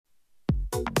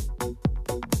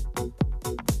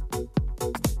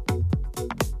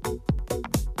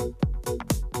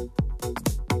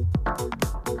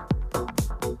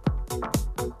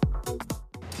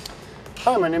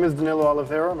Hi, my name is Danilo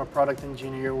Oliveira. I'm a product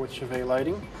engineer with CHAUVET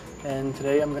Lighting, and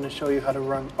today I'm going to show you how to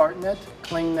run ArtNet,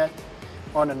 Kling-Net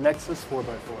on a Nexus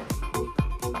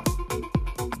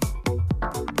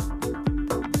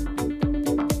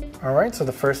 4x4. Alright, so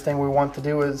the first thing we want to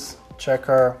do is check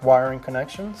our wiring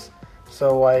connections.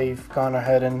 So I've gone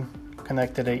ahead and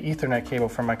connected an Ethernet cable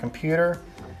from my computer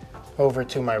over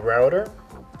to my router,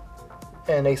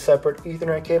 and a separate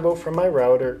Ethernet cable from my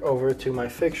router over to my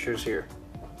fixtures here.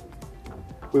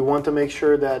 We want to make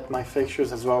sure that my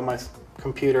fixtures as well as my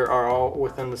computer are all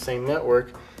within the same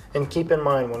network, and keep in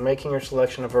mind when making your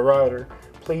selection of a router,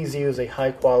 please use a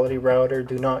high quality router.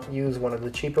 Do not use one of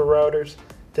the cheaper routers.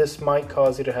 This might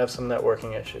cause you to have some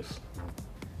networking issues.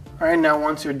 Alright, now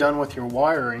once you're done with your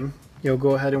wiring, you'll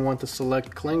go ahead and want to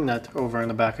select Kling-Net over in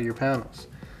the back of your panels.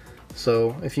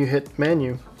 So if you hit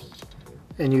menu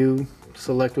and you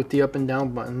select with the up and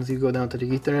down buttons, you go down to the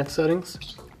Ethernet settings,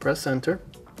 press enter.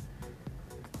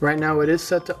 Right now it is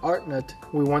set to ArtNet.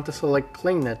 We want to select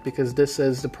Kling-Net because this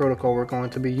is the protocol we're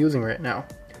going to be using right now.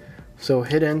 So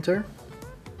hit enter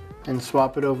and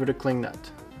swap it over to Kling-Net.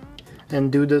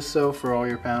 And do this so for all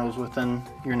your panels within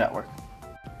your network.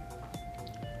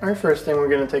 Our first thing we're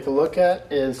going to take a look at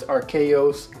is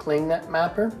rkos Kling-Net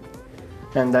mapper.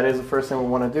 And that is the first thing we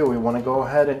want to do. We want to go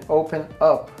ahead and open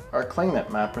up our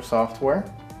Kling-Net mapper software.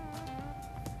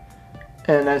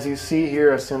 And as you see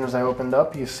here, as soon as I opened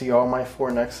up, you see all my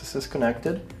 4 Nexuses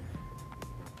connected.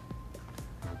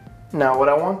 Now what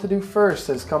I want to do first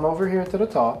is come over here to the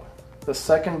top. The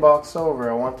second box over,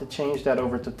 I want to change that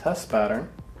over to test pattern.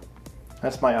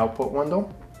 That's my output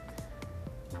window.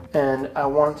 And I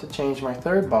want to change my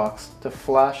third box to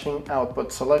flashing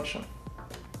output selection.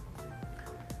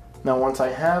 Now once I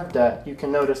have that, you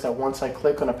can notice that once I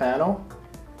click on a panel,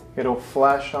 it'll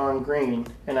flash on green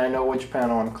and I know which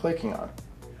panel I'm clicking on.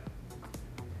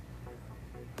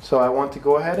 So I want to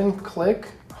go ahead and click,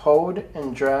 hold,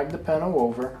 and drag the panel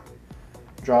over,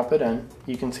 drop it in.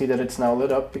 You can see that it's now lit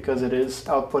up because it is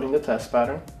outputting the test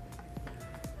pattern.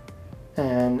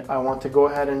 And I want to go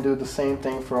ahead and do the same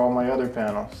thing for all my other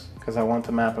panels because I want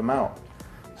to map them out.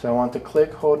 So I want to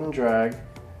click, hold, and drag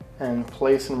and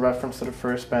place in reference to the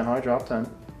first panel I dropped in.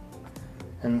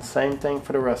 And same thing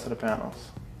for the rest of the panels.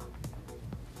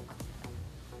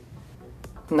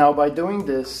 Now by doing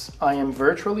this, I am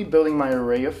virtually building my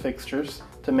array of fixtures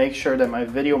to make sure that my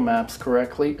video maps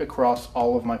correctly across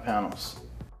all of my panels.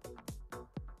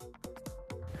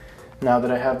 Now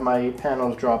that I have my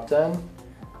panels dropped in,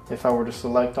 if I were to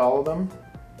select all of them,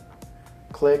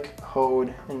 click,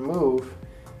 hold, and move,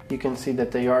 you can see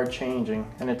that they are changing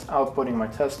and it's outputting my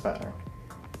test pattern.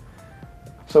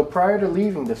 So prior to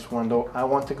leaving this window, I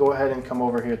want to go ahead and come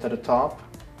over here to the top.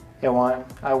 I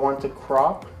want to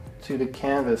crop to the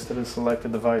canvas to the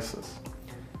selected devices.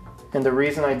 And the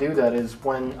reason I do that is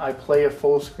when I play a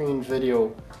full screen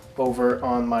video over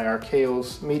on my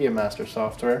rkos Media Master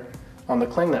software on the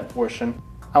Kling-Net portion,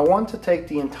 I want to take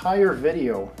the entire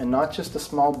video and not just a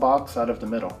small box out of the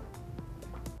middle.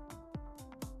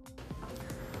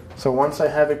 So once I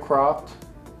have it cropped,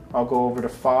 I'll go over to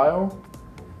File,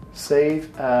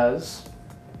 Save As,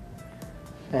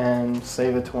 and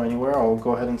save it to anywhere. I'll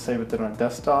go ahead and save it to my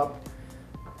desktop.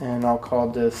 And I'll call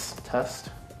this test.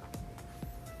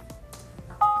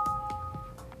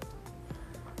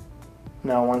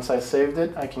 Now once I saved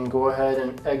it, I can go ahead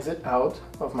and exit out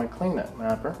of my Kling-Net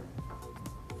mapper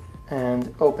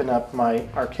and open up my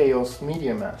rkos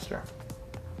Media Master.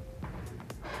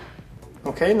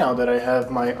 Okay, now that I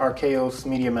have my rkos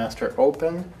Media Master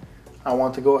open, I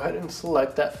want to go ahead and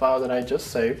select that file that I just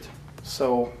saved.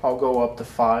 So I'll go up to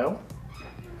File,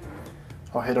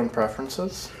 I'll hit on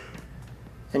Preferences,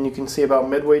 and you can see about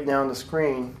midway down the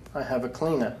screen I have a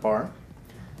Kling-Net bar.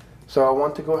 So I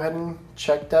want to go ahead and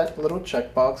check that little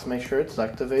checkbox, make sure it's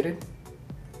activated,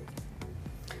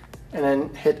 and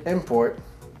then hit Import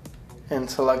and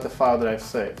select the file that I've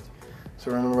saved.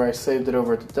 So remember, I saved it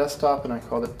over to desktop and I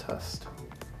called it test.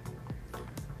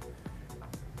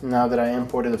 Now that I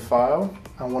imported the file,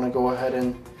 I want to go ahead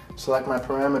and select my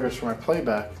parameters for my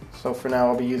playback. So for now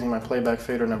I'll be using my playback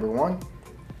fader number 1.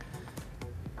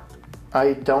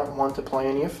 I don't want to play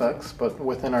any effects, but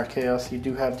within rkos you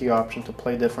do have the option to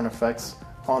play different effects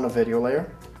on a video layer.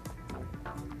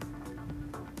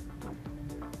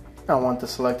 I want to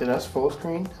select it as full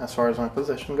screen as far as my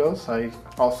position goes. I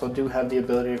also do have the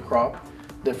ability to crop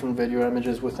different video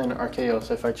images within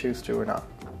rkos if I choose to or not.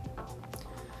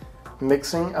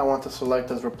 Mixing, I want to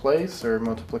select as replace or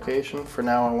multiplication. For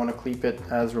now I want to keep it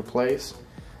as replace.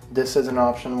 This is an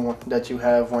option that you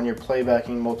have when you're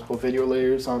playbacking multiple video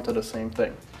layers onto the same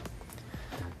thing.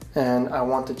 And I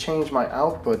want to change my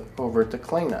output over to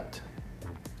Kling-Net.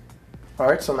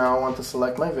 Alright, so now I want to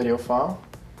select my video file.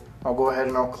 I'll go ahead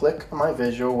and I'll click my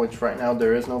visual, which right now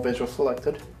there is no visual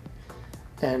selected.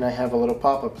 And I have a little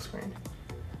pop-up screen.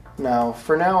 Now,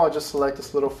 for now, I'll just select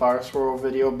this little fire swirl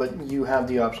video, but you have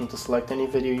the option to select any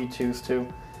video you choose to,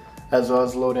 as well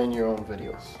as load in your own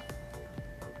videos.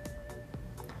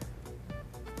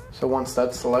 So once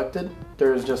that's selected,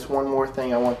 there's just one more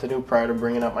thing I want to do prior to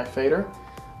bringing up my fader.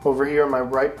 Over here on my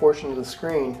right portion of the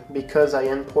screen, because I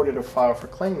imported a file for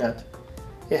Kling-Net,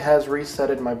 it has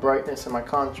resetted my brightness and my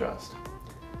contrast.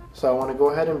 So I want to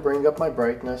go ahead and bring up my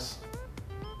brightness.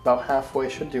 About halfway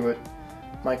should do it.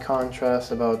 My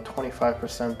contrast about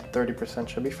 25% to 30%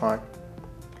 should be fine.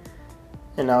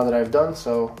 And now that I've done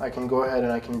so, I can go ahead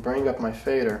and I can bring up my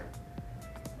fader.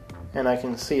 And I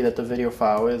can see that the video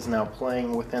file is now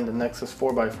playing within the Nexus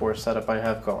 4x4 setup I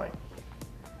have going.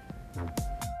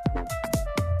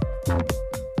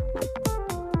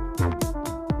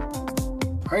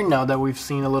 Alright, now that we've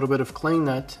seen a little bit of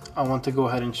Kling-Net, I want to go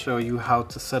ahead and show you how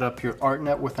to set up your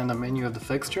ArtNet within the menu of the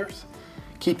fixtures.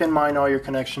 Keep in mind all your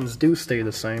connections do stay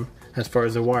the same as far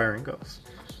as the wiring goes.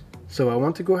 So I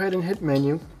want to go ahead and hit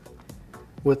menu.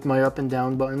 With my up and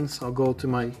down buttons, I'll go to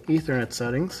my Ethernet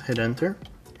settings, hit enter.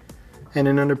 And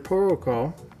then under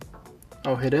protocol,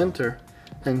 I'll hit enter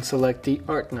and select the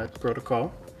ArtNet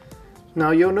protocol.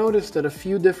 Now you'll notice that a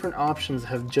few different options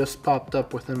have just popped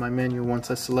up within my menu once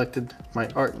I selected my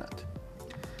ArtNet.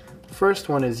 First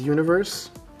one is Universe,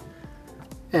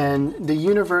 and the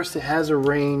Universe, it has a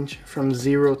range from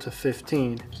 0 to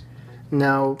 15.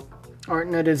 Now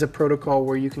ArtNet is a protocol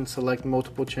where you can select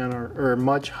multiple channel or a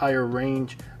much higher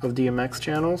range of DMX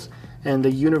channels, and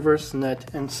the Universe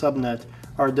Net and Subnet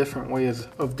are different ways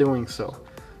of doing so.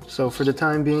 So for the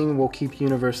time being, we'll keep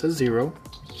Universe as 0.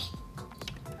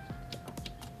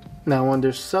 Now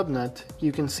under Subnet,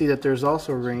 you can see that there's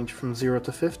also a range from 0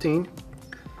 to 15.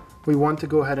 We want to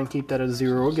go ahead and keep that at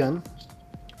 0 again.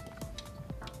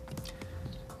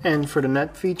 And for the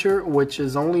net feature, which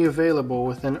is only available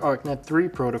within ArtNet 3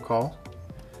 protocol,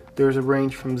 there's a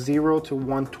range from 0 to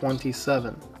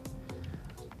 127.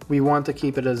 We want to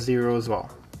keep it as 0 as well.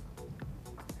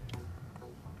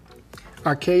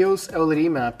 rkos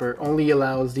LED mapper only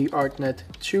allows the ArtNet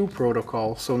 2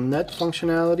 protocol, so net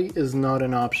functionality is not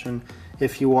an option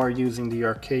if you are using the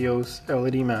rkos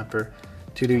LED mapper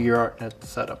to do your ArtNet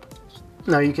setup.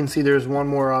 Now you can see there's one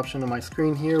more option on my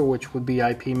screen here, which would be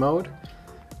IP mode.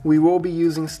 We will be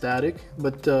using static,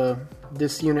 but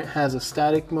this unit has a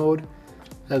static mode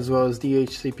as well as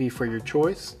DHCP for your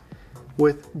choice.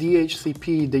 With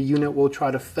DHCP, the unit will try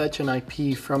to fetch an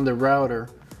IP from the router,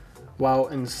 while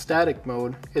in static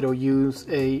mode, it'll use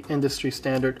a industry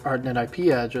standard ArtNet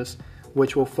IP address,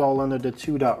 which will fall under the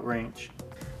 2 dot range.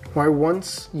 Where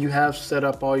once you have set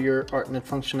up all your ArtNet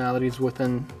functionalities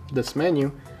within this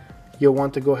menu, you'll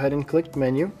want to go ahead and click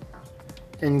menu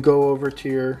and go over to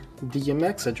your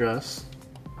DMX address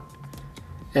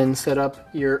and set up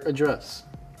your address.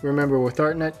 Remember, with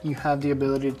ArtNet, you have the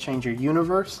ability to change your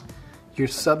universe, your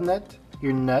subnet,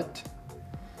 your net,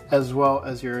 as well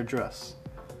as your address.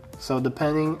 So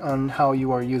depending on how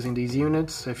you are using these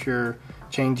units, if you're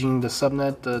changing the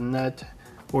subnet, the net,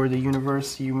 or the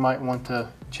universe, you might want to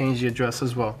change the address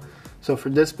as well. So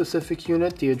for this specific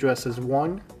unit, the address is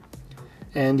 1,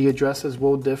 and the addresses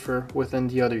will differ within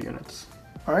the other units.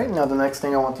 Alright, now the next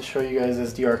thing I want to show you guys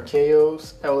is the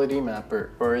rkos LED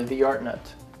mapper, or the ArtNet.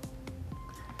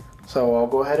 So I'll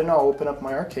go ahead and I'll open up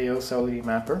my rkos LED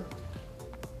mapper.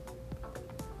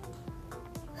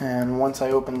 And once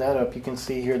I open that up, you can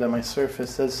see here that my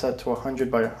surface is set to 100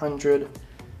 by 100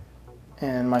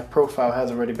 and my profile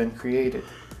has already been created.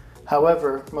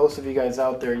 However, most of you guys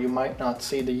out there, you might not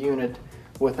see the unit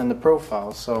within the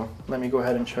profile, so let me go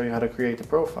ahead and show you how to create the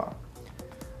profile.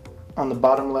 On the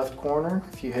bottom left corner,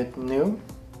 if you hit New,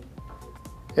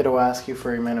 it'll ask you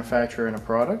for a manufacturer and a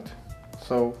product.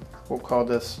 So we'll call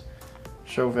this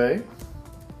CHAUVET.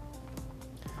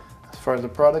 As far as the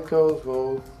product goes,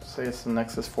 we'll say it's the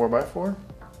Nexus 4x4.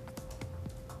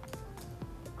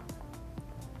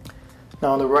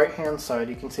 Now on the right hand side,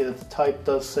 you can see that the type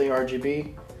does say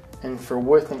RGB, and for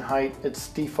width and height, it's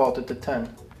defaulted to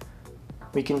 10.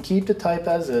 We can keep the type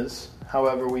as is,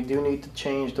 however we do need to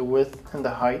change the width and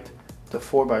the height to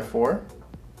 4x4,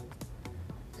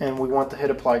 and we want to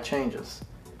hit apply changes.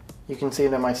 You can see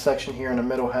that my section here in the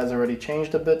middle has already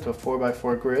changed a bit to a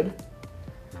 4x4 grid.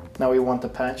 Now we want to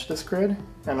patch this grid,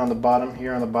 and on the bottom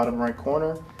here, on the bottom right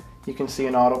corner, you can see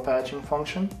an auto patching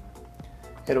function.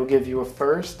 It'll give you a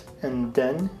first and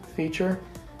then feature,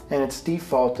 and it's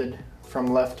defaulted from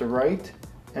left to right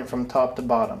and from top to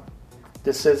bottom.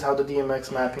 This is how the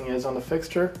DMX mapping is on the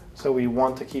fixture, so we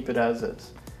want to keep it as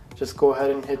is. just go ahead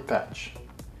and hit patch.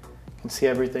 You can see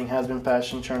everything has been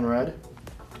patched and turned red.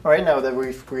 Alright, now that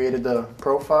we've created the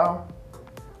profile,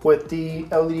 with the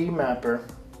LED mapper,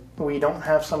 we don't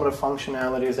have some of the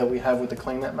functionalities that we have with the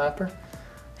Kling-Net mapper.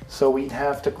 So we'd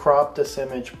have to crop this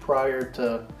image prior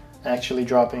to actually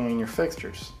dropping in your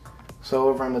fixtures. So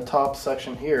over in the top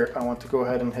section here, I want to go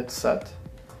ahead and hit set.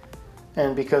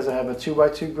 And because I have a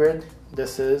 2x2 grid,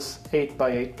 this is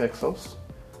 8x8 pixels.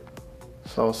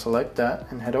 So I'll select that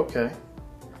and hit OK.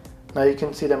 Now you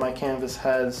can see that my canvas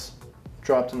has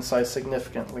dropped in size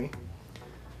significantly.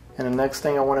 And the next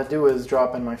thing I want to do is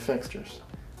drop in my fixtures.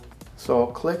 So I'll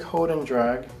click, hold, and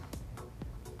drag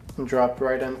and drop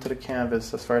right into the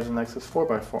canvas as far as the Nexus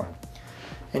 4x4.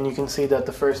 And you can see that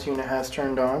the first unit has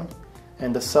turned on,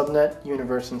 and the subnet,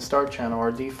 universe, and start channel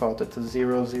are defaulted to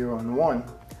 0, 0, and 1.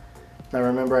 Now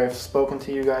remember, I've spoken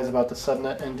to you guys about the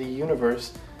subnet and the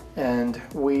universe, and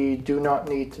we do not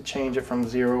need to change it from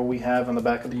 0. We have on the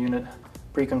back of the unit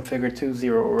pre-configured to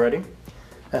 0 already.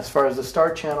 As far as the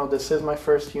start channel, this is my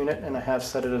first unit, and I have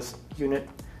set it as unit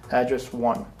address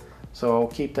 1. So I'll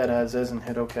keep that as is and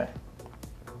hit OK.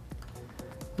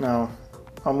 Now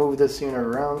I'll move this unit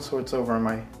around so it's over in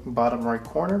my bottom right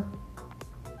corner.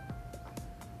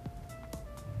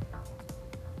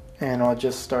 And I'll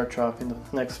just start dropping the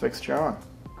next fixture on.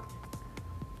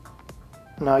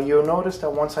 Now you'll notice that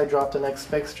once I drop the next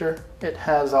fixture, it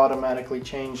has automatically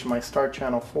changed my start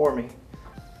channel for me.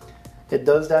 It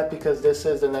does that because this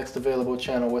is the next available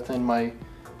channel within my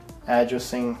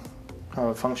addressing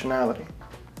functionality.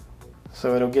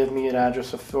 So it'll give me an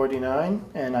address of 49,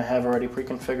 and I have already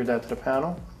pre-configured that to the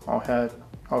panel. I'll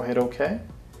hit OK,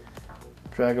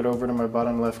 drag it over to my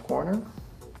bottom left corner,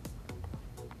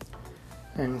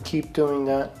 and keep doing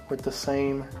that with the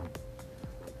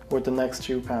next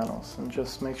two panels, and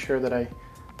just make sure that I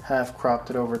have cropped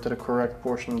it over to the correct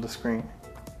portion of the screen.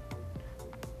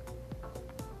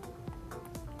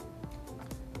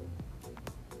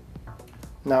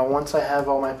 Now once I have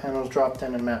all my panels dropped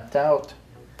in and mapped out,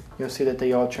 you'll see that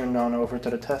they all turned on over to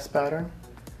the test pattern.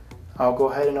 I'll go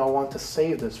ahead and I'll want to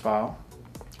save this file.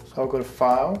 So I'll go to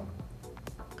File,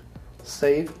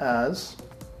 Save As,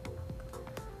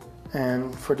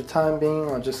 and for the time being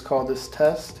I'll just call this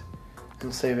Test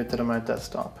and save it to my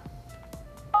desktop.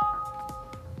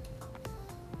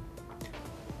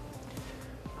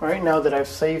 Alright, now that I've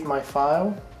saved my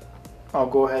file, I'll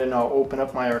go ahead and I'll open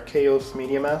up my rkos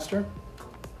Media Master.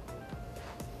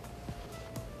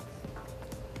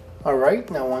 Alright,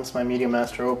 now once my Media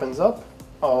Master opens up,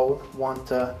 I'll want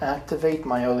to activate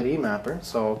my LED mapper,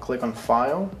 so I'll click on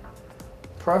File,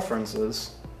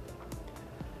 Preferences.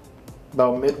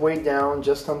 About midway down,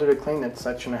 just under the Kling-Net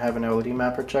section, I have an LED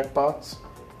mapper checkbox.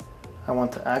 I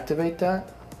want to activate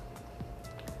that,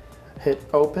 hit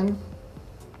Open,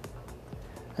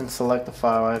 and select the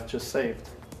file I've just saved.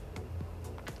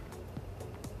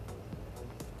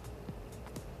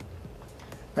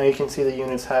 Now you can see the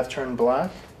units have turned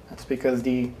black. That's because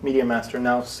the Media Master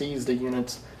now sees the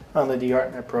units under the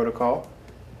ArtNet protocol.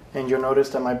 And you'll notice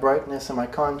that my brightness and my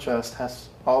contrast has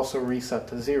also reset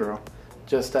to 0,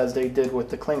 just as they did with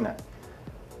the Kling-Net.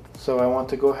 So I want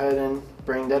to go ahead and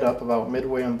bring that up about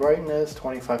midway on brightness,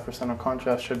 25% on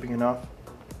contrast should be enough.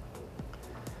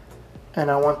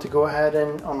 And I want to go ahead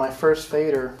and, on my first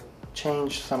fader,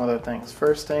 change some of the things.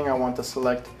 First thing, I want to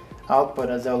select Output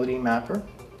as LED Mapper.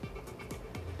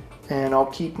 And I'll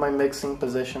keep my mixing,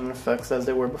 position, and effects as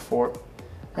they were before.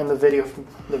 And the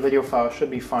video file should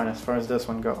be fine as far as this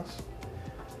one goes.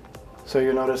 So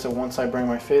you'll notice that once I bring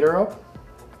my fader up,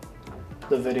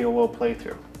 the video will play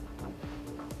through.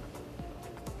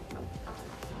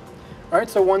 Alright,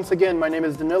 so once again, my name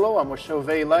is Danilo, I'm with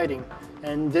CHAUVET Lighting,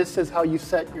 and this is how you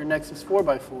set your Nexus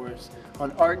 4x4s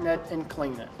on ArtNet and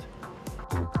Kling-Net.